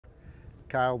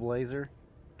Kyle Blaser,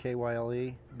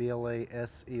 K-Y-L-E-B-L-A-S-E-R,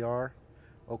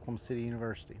 Oklahoma City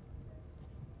University.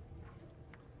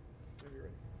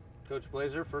 Coach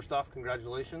Blaser, first off,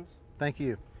 congratulations. Thank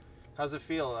you. How's it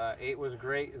feel? 8 was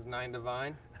great. Is 9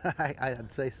 divine? I'd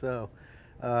say so.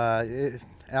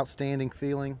 Outstanding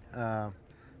feeling.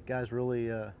 Guys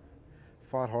really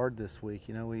fought hard this week.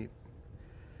 You know, we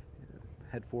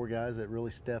had 4 guys that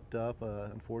really stepped up.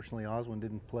 Unfortunately, Oswin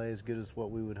didn't play as good as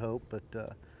what we would hope, but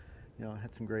you know,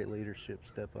 had some great leadership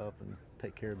step up and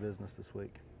take care of business this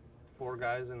week. 4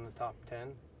 guys in the top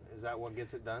 10. Is that what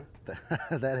gets it done?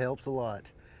 That helps a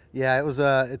lot. Yeah, it was.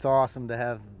 It's awesome to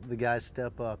have the guys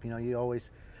step up. You know, you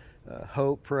always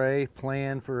hope, pray,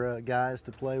 plan for guys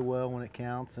to play well when it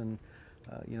counts, and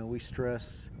you know, we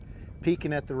stress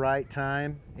peaking at the right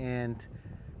time, and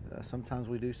sometimes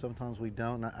we do, sometimes we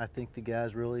don't. And I think the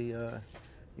guys really, you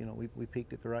know, we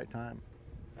peaked at the right time.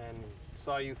 And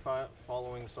saw you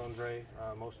following Sondre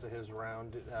most of his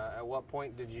round. At what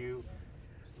point did you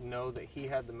know that he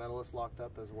had the medalist locked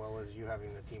up, as well as you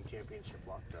having the team championship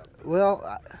locked up?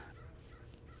 Well,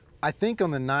 I think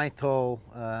on the 9th hole,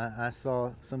 I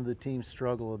saw some of the teams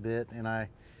struggle a bit, and I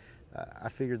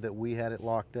figured that we had it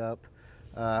locked up.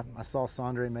 I saw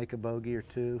Sondre make a bogey or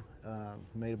 2,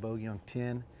 made a bogey on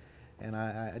 10, and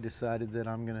I decided that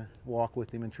I'm going to walk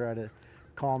with him and try to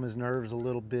calm his nerves a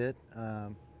little bit.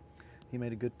 He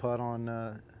made a good putt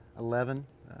on 11,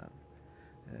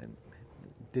 and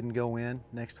didn't go in.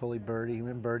 Next hole he birdied. He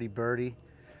went birdie.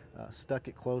 Stuck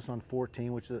it close on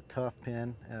 14, which is a tough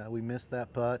pin. We missed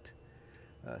that putt.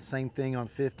 Same thing on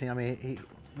 15. I mean,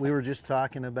 we were just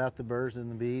talking about the birds and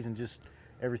the bees and just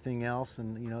everything else,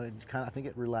 and you know, it kind of, I think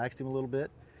it relaxed him a little bit,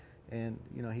 and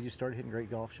you know, he just started hitting great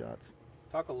golf shots.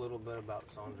 Talk a little bit about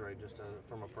Sondre, just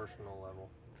from a personal level.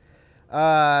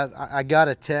 I got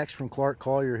a text from Clark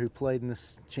Collier, who played in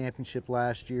this championship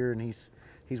last year, and he's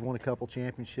won a couple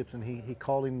championships, and he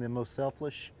called him the most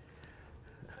selfish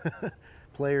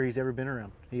player he's ever been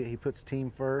around. He puts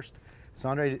team first.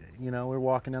 Sondre, you know, we're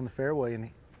walking down the fairway, and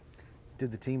he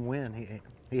did the team win.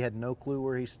 He had no clue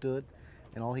where he stood,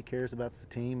 and all he cares about is the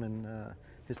team and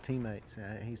his teammates.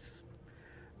 He's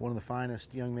one of the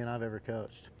finest young men I've ever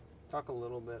coached. Talk a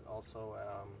little bit also.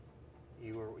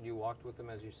 You walked with him,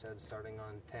 as you said, starting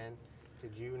on 10.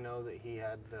 Did you know that he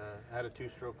had a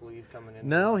 2-stroke lead coming in?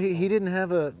 No, he didn't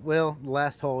have a, well,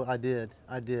 last hole I did.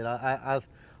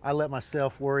 I let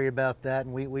myself worry about that,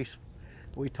 and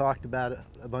we talked about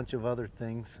a bunch of other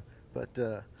things.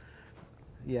 But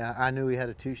yeah, I knew he had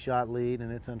a 2-shot lead,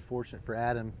 and it's unfortunate for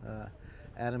Adam.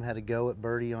 Adam had a go at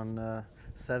birdie on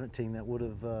 17 that would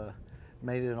have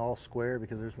made it an all square,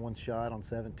 because there's 1 shot on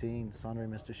 17. Sondre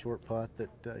missed a short putt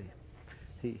that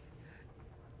he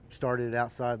started it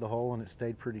outside the hole, and it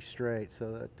stayed pretty straight.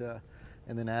 So that,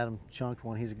 and then Adam chunked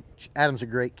one. Adam's a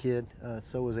great kid.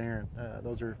 So was Aaron.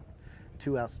 Those are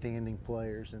 2 outstanding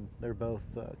players, and they're both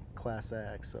class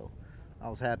acts. So I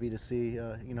was happy to see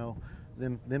you know,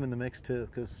 them in the mix too,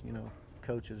 because you know,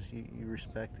 coaches, you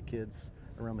respect the kids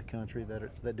around the country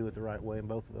that do it the right way, and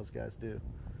both of those guys do.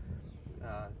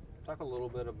 Talk a little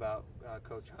bit about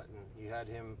Coach Hutton. You had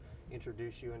him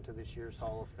introduce you into this year's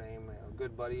Hall of Fame. A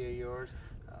good buddy of yours.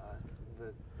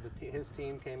 His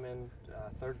team came in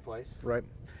 3rd place. Right.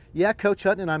 Yeah, Coach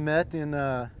Hutton and I met in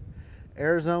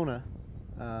Arizona.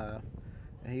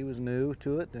 He was new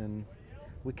to it, and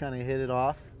we kind of hit it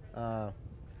off.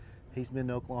 He's been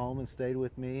to Oklahoma and stayed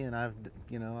with me, and I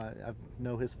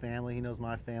know his family. He knows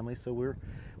my family, so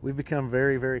we've become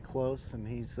very, very close. And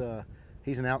he's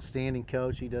an outstanding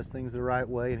coach. He does things the right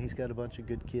way, and he's got a bunch of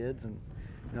good kids, and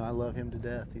you know, I love him to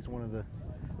death. He's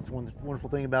it's one wonderful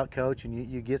thing about coaching.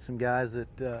 You get some guys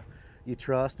that you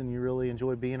trust and you really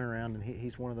enjoy being around, and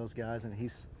he's one of those guys, and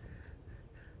he's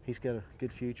got a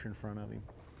good future in front of him.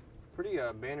 Pretty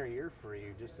banner year for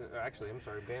you.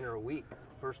 Banner a week.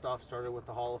 First off, started with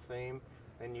the Hall of Fame,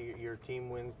 then your team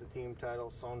wins the team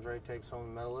title. Sondre takes home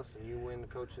the medalist, and you win the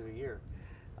Coach of the Year.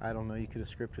 I don't know. You could have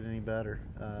scripted any better.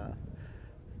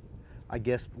 I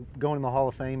guess going in the Hall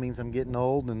of Fame means I'm getting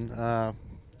old, and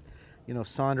you know,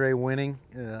 Sondre winning,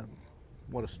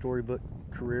 what a storybook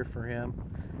career for him,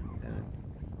 and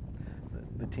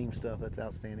the team stuff, that's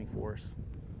outstanding for us.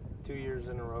 2 years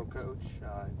in a row, Coach.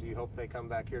 Do you hope they come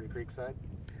back here to Creekside?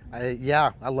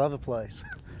 Yeah, I love the place.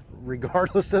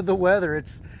 Regardless of the weather,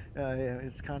 it's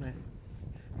kind of,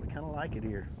 we kind of like it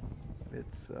here.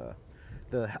 It's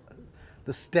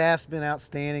the staff's been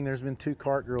outstanding. There's been 2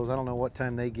 cart girls. I don't know what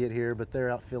time they get here, but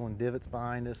they're out filling divots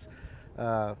behind us.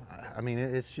 I mean,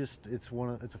 it's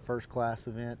a first-class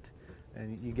event.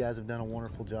 and you guys have done a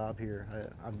wonderful job here.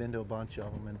 I've been to a bunch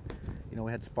of them, and you know,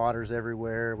 we had spotters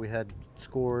everywhere, we had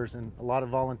scorers, and a lot of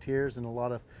volunteers, and a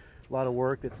lot of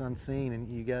work that's unseen, and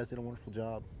you guys did a wonderful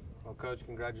job. Well, Coach,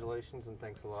 congratulations and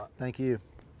thanks a lot. Thank you.